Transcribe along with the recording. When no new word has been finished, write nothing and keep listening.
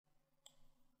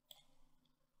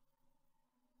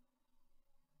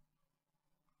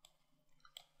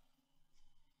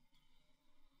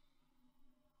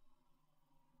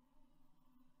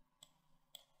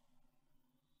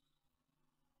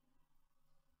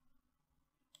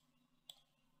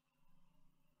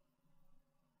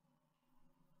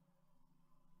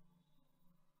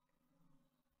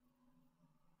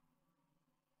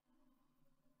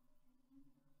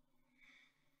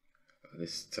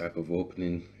This type of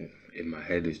opening in my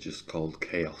head is just called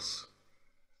chaos,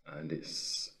 and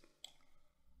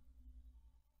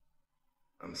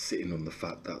I'm sitting on the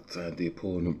fact that the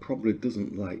opponent probably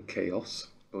doesn't like chaos,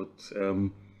 but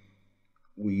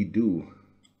we do.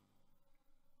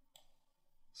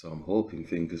 So I'm hoping,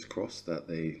 fingers crossed, that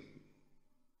they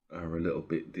are a little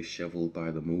bit disheveled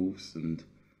by the moves and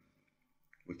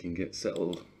we can get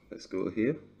settled. Let's go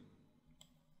here.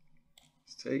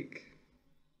 Let's take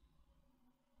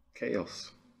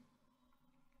chaos.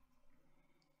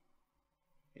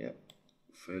 Yep,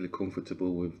 fairly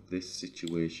comfortable with this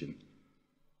situation.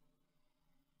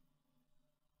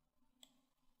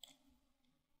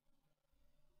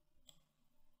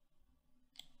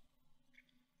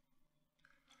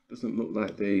 Doesn't look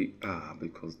like they are,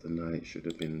 because the knight should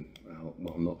have been out.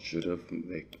 Well, not should have.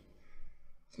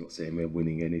 It's not saying we're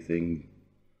winning anything,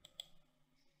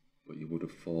 but you would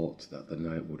have thought that the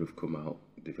knight would have come out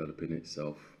developing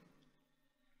itself.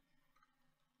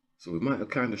 So we might have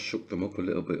kind of shook them up a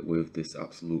little bit with this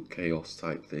absolute chaos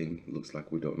type thing. Looks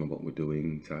like we don't know what we're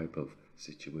doing type of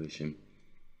situation.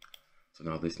 So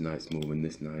now this knight's moving,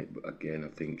 this knight, but again,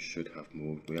 I think should have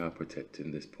moved. We are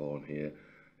protecting this pawn here.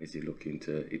 Is he looking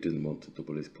to, he doesn't want to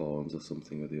double his pawns or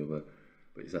something or the other,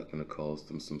 but is that going to cause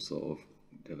them some sort of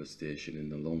devastation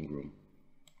in the long run?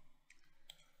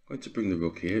 I'm going to bring the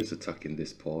rook here. It's attacking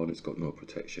this pawn, it's got no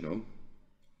protection on.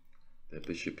 The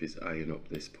bishop is eyeing up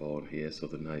this pawn here, so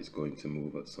the knight's going to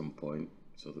move at some point,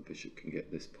 so the bishop can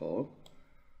get this pawn.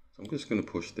 So I'm just going to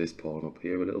push this pawn up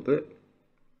here a little bit.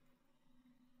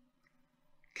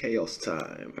 Chaos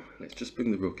time. Let's just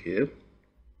bring the rook here.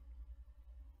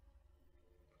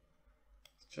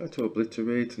 Try to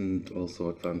obliterate and also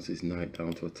advance his knight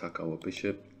down to attack our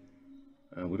bishop.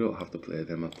 We don't have to play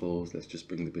them apples. Let's just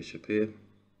bring the bishop here.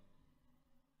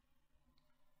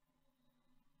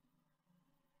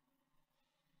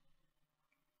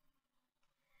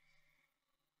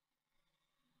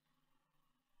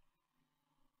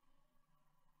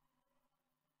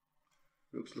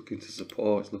 Rook's looking to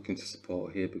support. It's looking to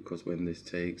support here because when this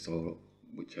takes, or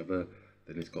whichever,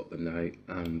 then it's got the knight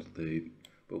and the...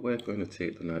 But we're going to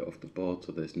take the knight off the board,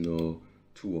 so there's no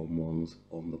 2-on-1s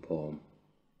on the pawn.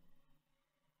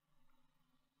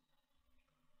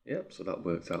 Yep, so that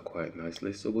works out quite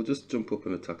nicely. So we'll just jump up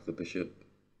and attack the bishop.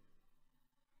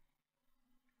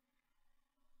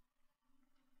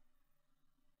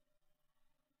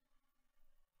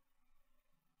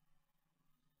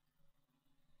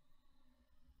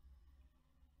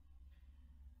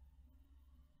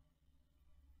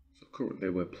 So currently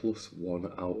we're +1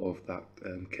 out of that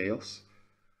chaos,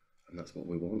 and that's what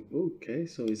we want. Okay,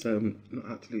 so he's not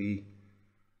actually,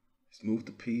 he's moved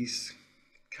the piece,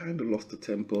 kind of lost the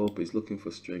tempo, but he's looking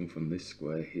for strength on this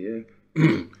square here.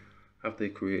 Have they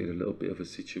created a little bit of a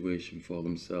situation for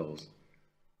themselves?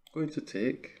 Going to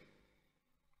take,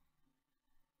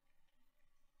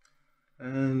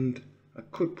 and I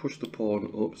could push the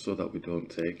pawn up so that we don't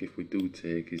take. If we do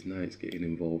take, his knight's getting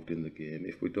involved in the game.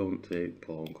 If we don't take,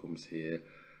 pawn comes here.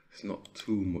 It's not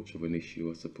too much of an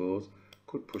issue, I suppose.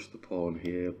 Could push the pawn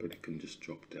here, but it can just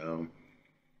drop down.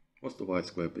 What's the white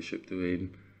square bishop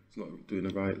doing? It's not doing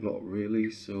the right lot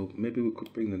really, so maybe we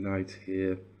could bring the knight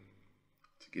here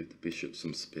to give the bishop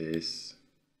some space.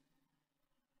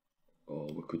 Or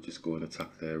we could just go and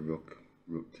attack their rook.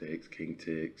 Rook takes, king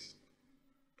takes.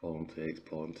 Pawn takes,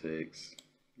 pawn takes.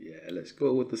 Yeah, let's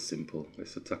go with the simple.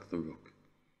 Let's attack the rook.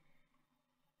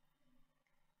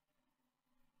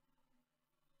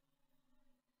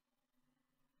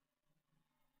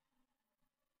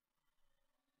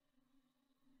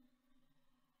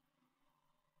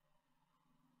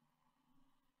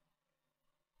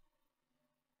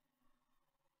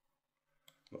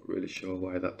 Not really sure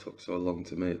why that took so long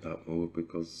to make that move,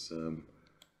 because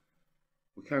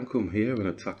we can come here and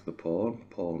attack the pawn.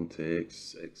 Pawn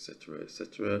takes, etc,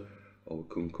 etc. Or we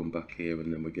can come back here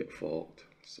and then we get forked.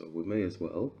 So we may as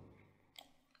well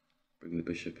bring the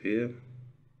bishop here.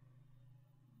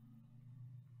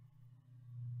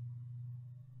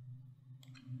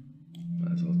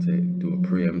 Might as well do a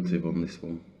preemptive on this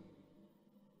one.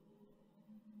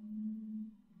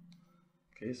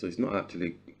 Okay, so it's not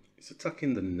actually, it's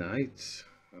attacking the knight.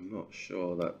 I'm not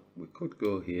sure that we could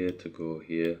go here to go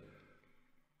here.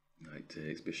 Knight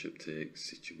takes, bishop takes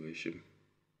situation.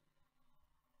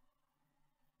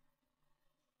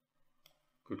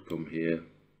 Could come here.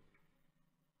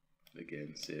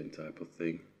 Again, same type of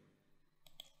thing.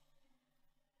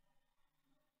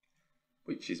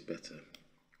 Which is better?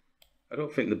 I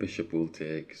don't think the bishop will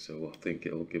take, so I think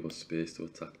it'll give us space to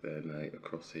attack their knight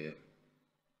across here.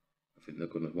 I think they're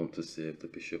going to want to save the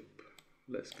bishop.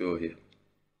 Let's go here.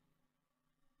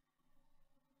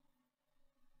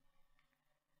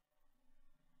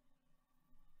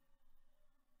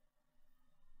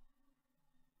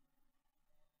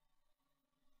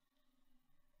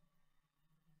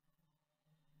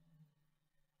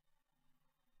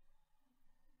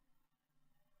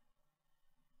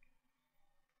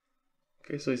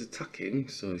 Okay, so he's attacking,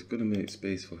 so he's going to make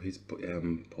space for his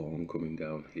pawn coming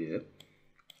down here.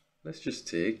 Let's just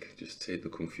take the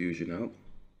confusion out.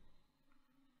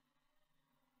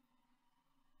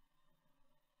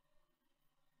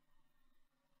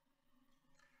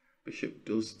 Bishop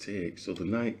does take, so the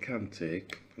knight can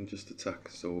take and just attack.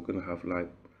 So we're going to have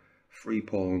like 3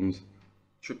 pawns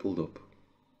tripled up,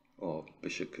 or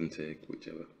bishop can take,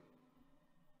 whichever.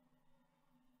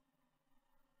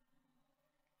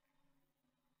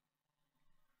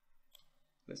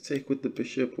 Let's take with the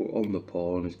bishop on the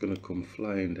pawn. It's going to come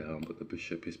flying down, but the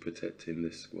bishop is protecting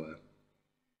this square.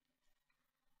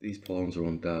 These pawns are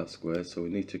on dark squares, so we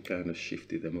need to kind of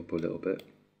shifty them up a little bit,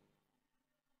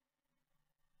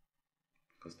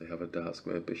 because they have a dark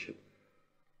square bishop.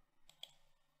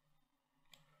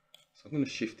 So I'm going to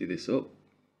shifty this up.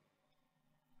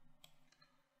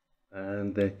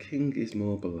 And their king is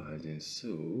mobilizing,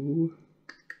 so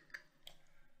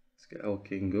let's get our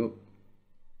king up.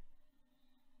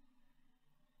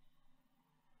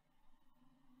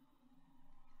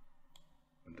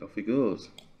 And off he goes.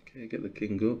 Okay, get the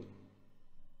king up.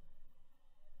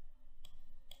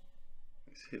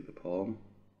 Let's hit the pawn.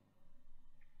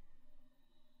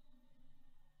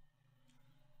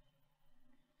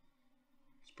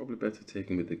 It's probably better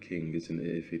taking with the king, isn't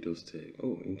it, if he does take.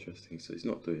 Oh, interesting, so he's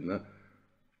not doing that.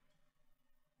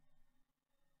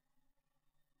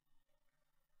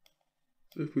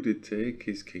 So if we did take,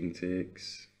 his king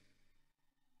takes.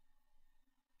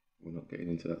 We're not getting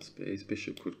into that space.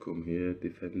 Bishop could come here,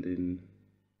 defending.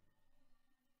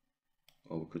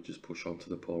 Or we could just push onto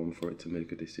the pawn for it to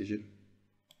make a decision.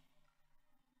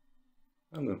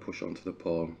 I'm going to push onto the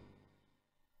pawn.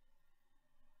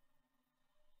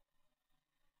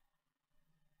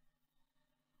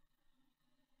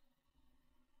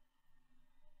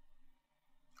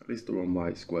 At least they're on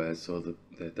white squares, so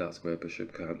the dark square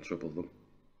bishop can't trouble them.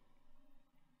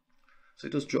 So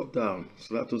it does drop down,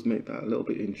 so that does make that a little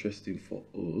bit interesting for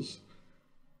us.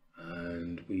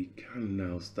 And we can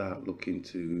now start looking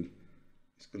to,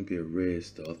 it's going to be a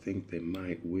race though, I think they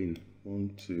might win.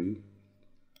 1, 2,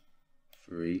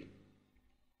 3.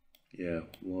 Yeah,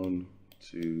 1,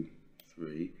 2,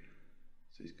 3.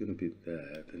 So he's going to be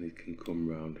there, then he can come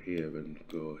round here and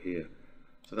go here.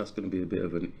 So that's going to be a bit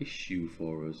of an issue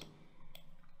for us.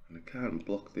 And I can't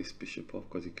block this bishop off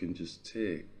because he can just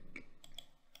take. I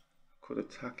could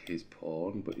attack his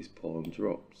pawn, but his pawn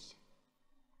drops.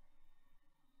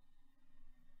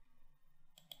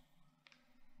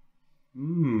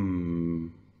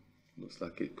 Looks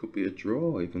like it could be a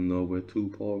draw even though we're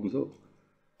 2 pawns up.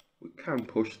 We can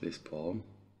push this pawn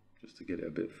just to get it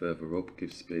a bit further up,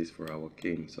 give space for our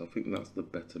king. So I think that's the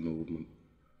better movement.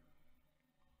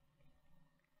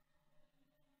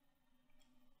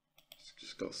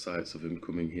 Just got sights of him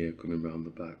coming here, coming round the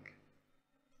back.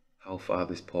 How far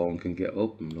this pawn can get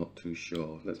up, I'm not too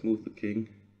sure. Let's move the king.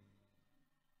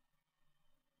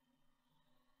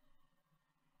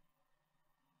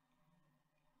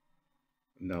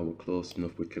 Now we're close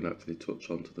enough we can actually touch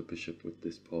onto the bishop with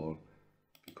this pawn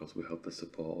because we have the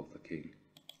support of the king.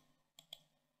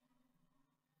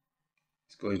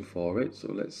 He's going for it,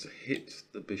 so let's hit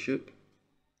the bishop.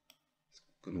 He's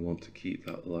going to want to keep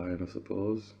that line, I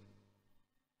suppose.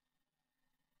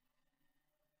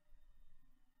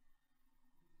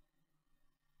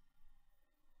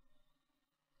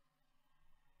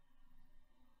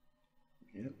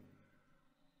 Yep.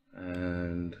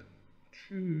 And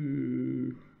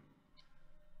we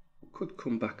could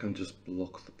come back and just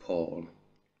block the pawn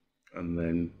and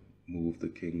then move the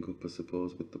king up, I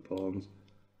suppose, with the pawns.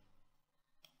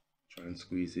 Try and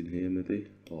squeeze in here maybe,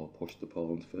 or push the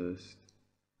pawns first.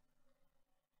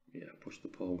 Yeah, push the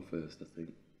pawn first, I think,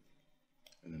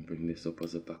 and then bring this up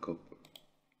as a backup.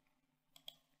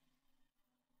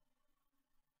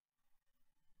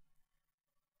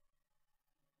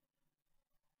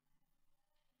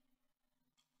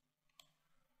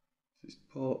 This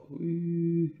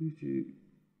pawn,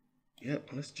 yeah,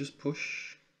 let's just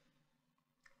push.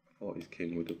 I thought his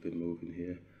king would have been moving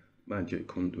here. Mind you, it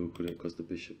couldn't do, could it, because the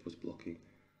bishop was blocking.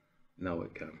 Now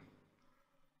it can.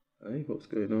 Hey, what's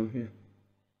going on here?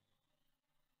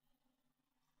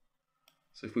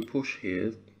 So if we push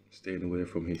here, staying away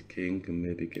from his king and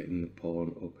maybe getting the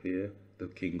pawn up here, the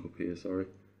king up here, sorry.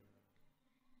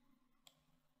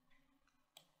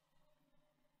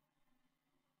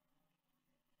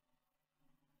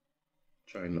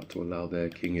 Trying not to allow their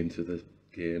king into the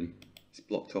game. It's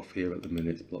blocked off here at the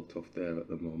minute, it's blocked off there at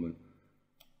the moment.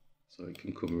 So it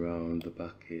can come around the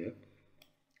back here,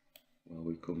 while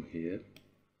we come here.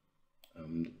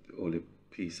 And the only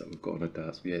piece that we've got on a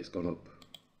dark, yeah, it's gone up.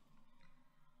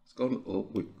 It's gone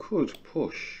up. We could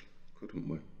push, couldn't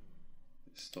we?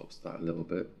 It stops that a little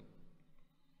bit.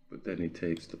 But then he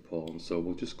takes the pawn. So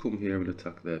we'll just come here and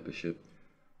attack their bishop,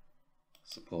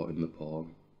 supporting the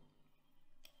pawn.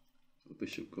 So the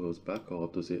bishop goes back, or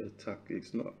does it attack?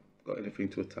 It's not got anything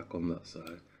to attack on that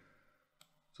side.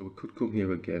 So we could come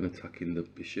here again, attacking the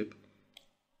bishop,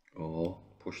 or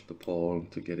push the pawn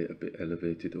to get it a bit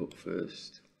elevated up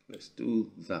first. Let's do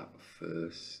that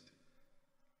first.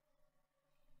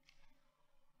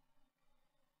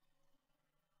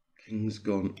 King's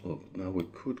gone up. Now we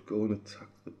could go and attack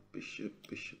the bishop.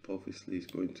 Bishop obviously is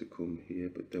going to come here,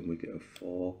 but then we get a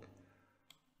fork.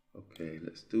 Okay,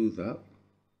 let's do that.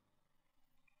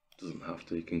 Doesn't have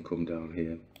to, he can come down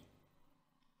here.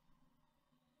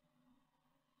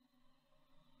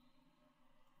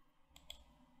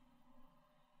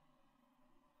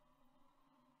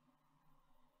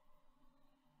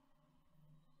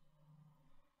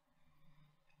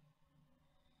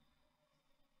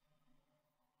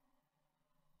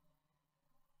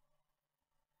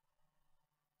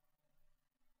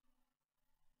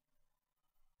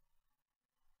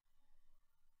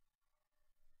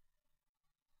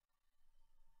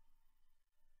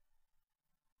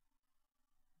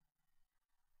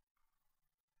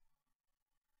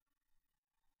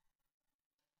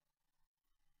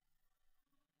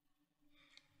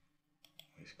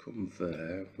 He's come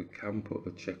there. We can put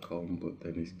a check on, but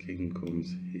then his king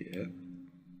comes here. And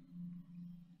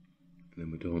then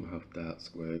we don't have dark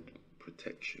squared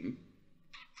protection.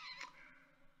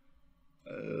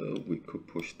 We could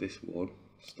push this one,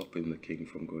 stopping the king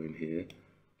from going here.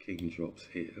 King drops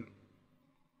here.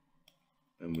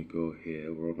 Then we go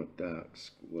here. We're on a dark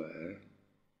square.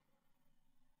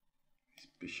 His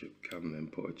bishop can then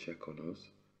put a check on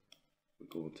us. We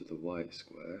go into the white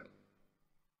square.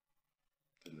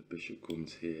 Then the bishop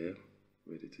comes here,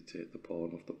 ready to take the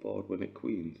pawn off the board when it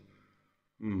queens.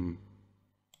 Not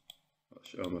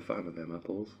sure I'm a fan of them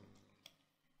apples.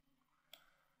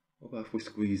 What about if we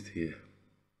squeezed here?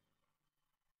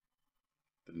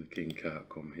 Then the king can't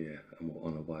come here, and we're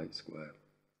on a white square.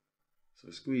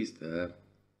 So squeeze there.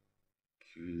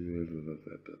 And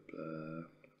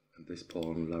this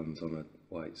pawn lands on a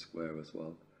white square as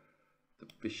well. The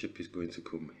bishop is going to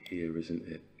come here, isn't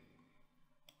it?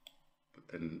 But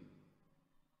then,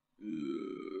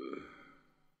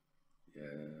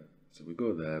 yeah, so we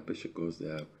go there, bishop goes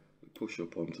there, we push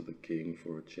up onto the king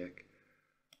for a check,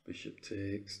 bishop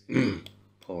takes,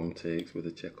 pawn takes with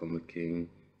a check on the king.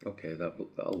 Okay,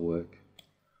 that'll work.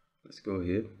 Let's go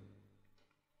here.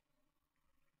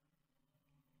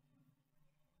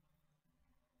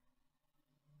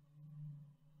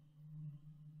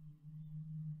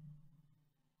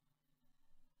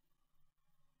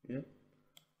 Yeah,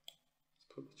 let's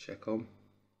put the check on.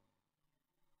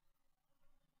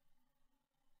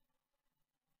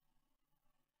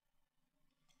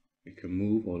 We can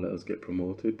move or let us get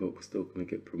promoted, but we're still going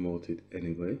to get promoted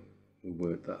anyway. We'll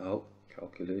work that out.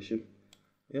 Calculation.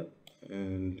 Yep,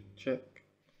 and check.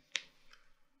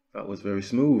 That was very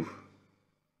smooth.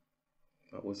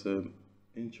 That was an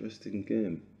interesting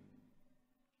game.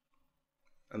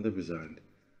 And they resigned.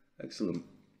 Excellent.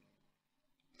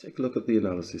 Take a look at the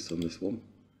analysis on this one.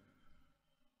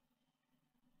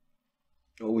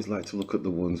 I always like to look at the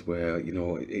ones where, you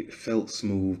know, it felt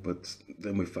smooth, but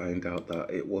then we find out that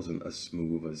it wasn't as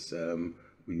smooth as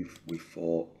we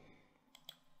thought.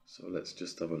 So let's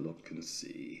just have a look and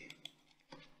see.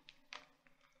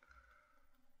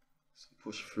 So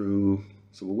push through.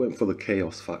 So we went for the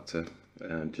chaos factor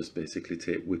and just basically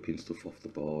whipping stuff off the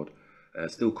board.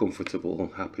 Still comfortable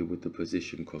and happy with the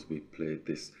position because we played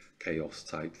this chaos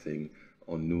type thing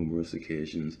on numerous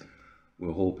occasions.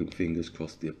 We're hoping, fingers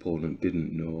crossed, the opponent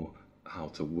didn't know how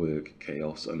to work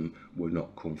chaos and were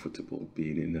not comfortable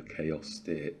being in a chaos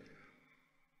state.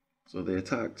 So they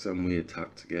attacked and we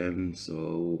attacked again.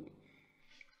 So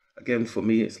again, for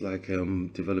me, it's like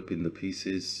developing the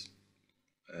pieces,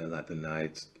 like the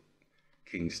knight.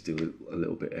 King's still a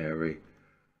little bit airy.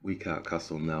 We can't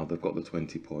castle now. They've got the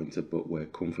 20-pointer, but we're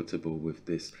comfortable with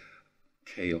this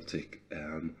chaotic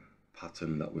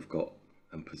pattern that we've got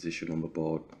and position on the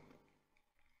board.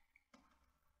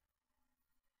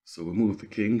 So we move the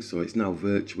king, so it's now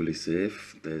virtually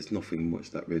safe. There's nothing much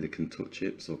that really can touch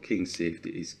it. So king safety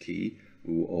is key.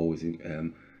 We were always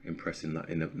impressing that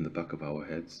in the back of our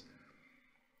heads.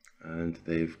 And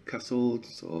they've castled.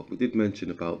 So we did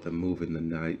mention about them moving the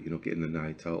knight, you know, getting the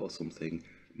knight out or something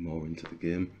more into the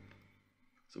game.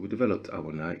 So we developed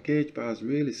our knight. Gauge bar's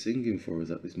really singing for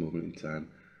us at this moment in time.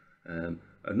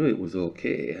 I know it was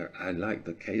okay. I like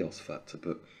the chaos factor,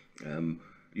 but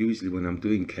usually when I'm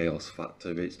doing chaos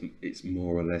factor, it's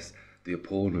more or less the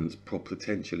opponent's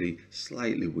potentially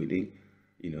slightly winning,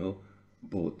 you know,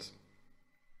 but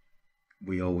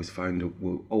we'll always try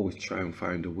and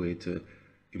find a way to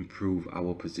improve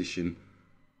our position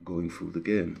going through the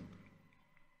game.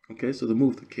 Okay, so the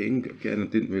move the king, again, I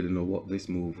didn't really know what this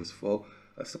move was for.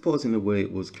 I suppose in a way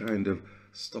it was kind of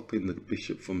stopping the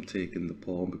bishop from taking the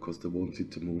pawn because they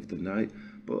wanted to move the knight,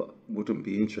 but wouldn't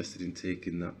be interested in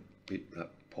taking that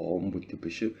pawn with the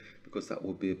bishop, because that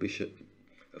would be a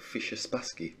Fischer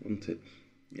Spassky, wouldn't it?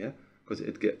 Yeah, because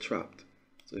it'd get trapped.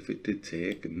 So if it did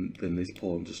take and then this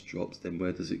pawn just drops, then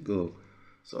where does it go?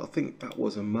 So I think that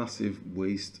was a massive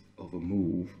waste of a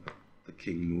move, the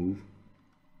king move.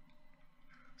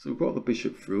 So we brought the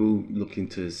bishop through, looking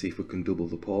to see if we can double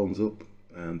the pawns up,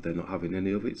 and they're not having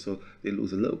any of it, so they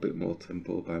lose a little bit more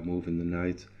tempo by moving the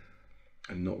knight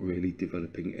and not really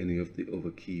developing any of the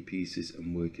other key pieces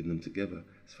and working them together,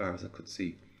 as far as I could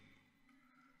see.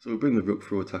 So we bring the rook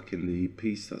through, attacking the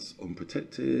piece that's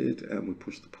unprotected, and we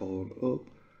push the pawn up.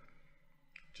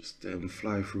 Just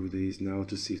fly through these now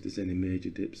to see if there's any major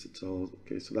dips at all.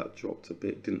 Okay, so that dropped a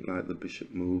bit, didn't like the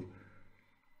bishop move.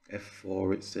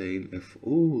 F4, it's saying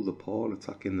oh, the pawn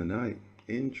attacking the knight.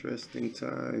 Interesting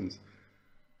times.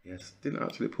 Yes, didn't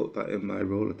actually put that in my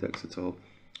Rolodex at all.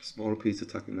 Smaller piece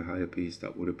attacking the higher piece,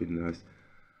 that would have been nice.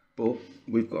 But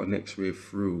we've got an X-ray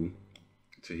through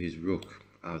to his rook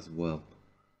as well.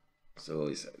 So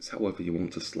it's however you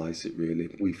want to slice it,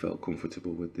 really. We felt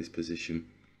comfortable with this position.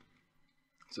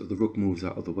 So the rook moves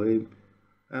out of the way,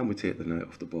 and we take the knight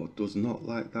off the board. Does not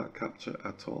like that capture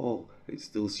at all. It's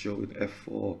still showing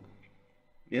F4.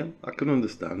 Yeah, I can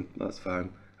understand. That's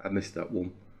fine. I missed that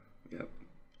one. Yeah,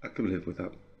 I can live with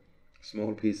that.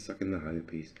 Small piece attacking the higher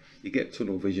piece. You get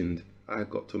tunnel visioned. I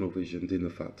got tunnel visioned in the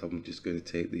fact I'm just going to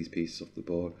take these pieces off the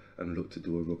board and look to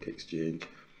do a rook exchange.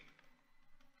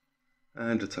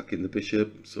 And attacking the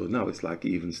bishop. So now it's like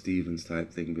even Stevens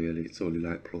type thing, really. It's only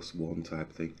like +1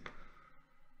 type thing.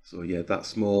 So yeah, that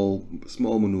small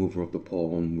maneuver of the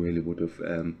pawn really would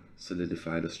have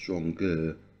solidified a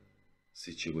stronger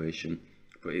situation,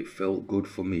 but it felt good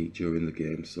for me during the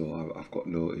game, so I've got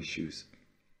no issues.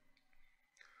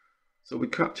 So we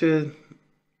capture,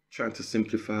 trying to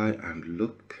simplify, and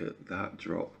look at that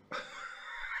drop.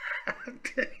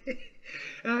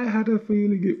 I had a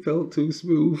feeling it felt too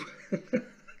smooth.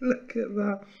 Look at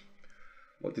that.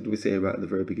 What did we say right at the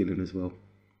very beginning as well?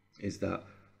 Is that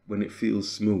when it feels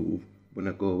smooth, when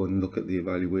I go and look at the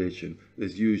evaluation,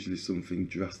 there's usually something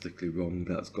drastically wrong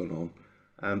that's gone on.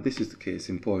 And this is the case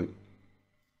in point.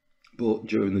 But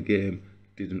during the game,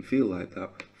 didn't feel like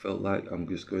that. Felt like I'm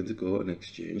just going to go and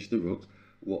exchange the rooks.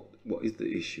 What is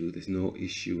the issue? There's no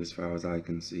issue as far as I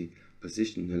can see.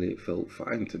 Positionally, it felt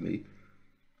fine to me.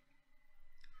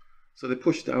 So they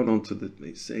push down onto the,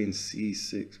 it's saying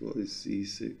C6. What is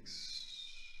C6?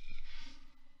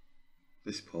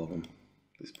 This pawn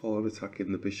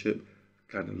attacking the bishop,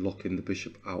 kind of locking the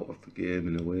bishop out of the game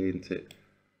in a way, isn't it?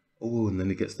 Oh, and then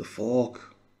he gets the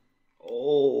fork.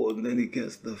 Oh, and then he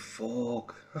gets the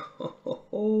fork.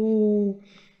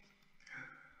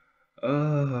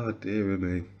 Oh, dear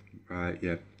me. Right,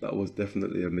 yeah, that was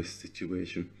definitely a missed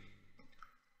situation.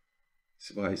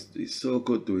 That's why it's so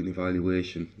good doing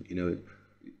evaluation. You know,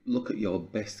 look at your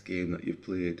best game that you've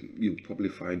played. You'll probably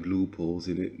find loopholes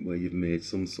in it where you've made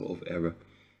some sort of error.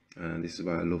 And this is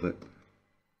why I love it.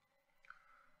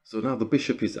 So now the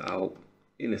bishop is out.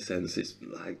 In a sense, it's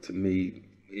like, to me,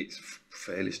 it's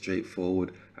fairly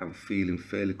straightforward. I'm feeling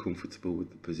fairly comfortable with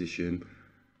the position.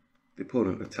 The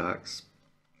opponent attacks,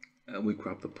 and we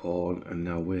grab the pawn, and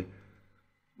now we've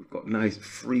got nice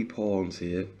 3 pawns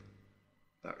here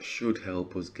that should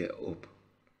help us get up.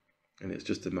 And it's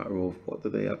just a matter of, what do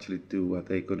they actually do? Are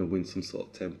they going to win some sort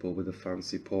of tempo with a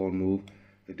fancy pawn move?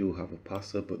 They do have a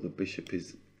passer, but the bishop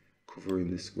is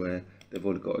covering the square. They've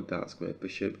only got a dark square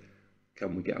bishop.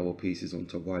 Can we get our pieces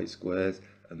onto white squares,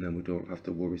 and then we don't have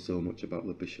to worry so much about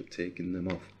the bishop taking them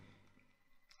off?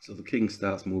 So the king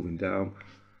starts moving down,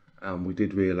 and we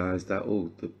did realise that,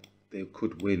 oh, they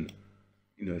could win,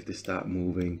 you know, if they start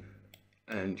moving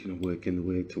and, you know, working the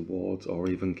way towards, or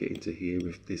even getting to here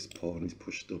if this pawn is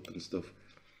pushed up and stuff.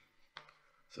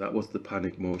 So that was the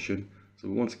panic motion. So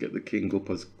we want to get the king up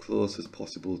as close as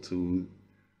possible to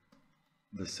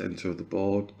the center of the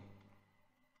board,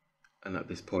 and at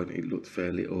this point it looked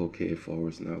fairly okay for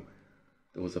us now.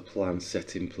 There was a plan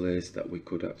set in place that we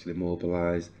could actually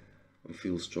mobilize and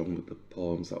feel strong with the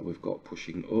pawns that we've got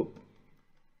pushing up.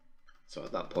 So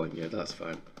at that point, yeah, that's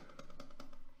fine.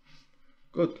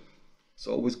 Good. It's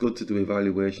always good to do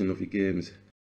evaluation of your games.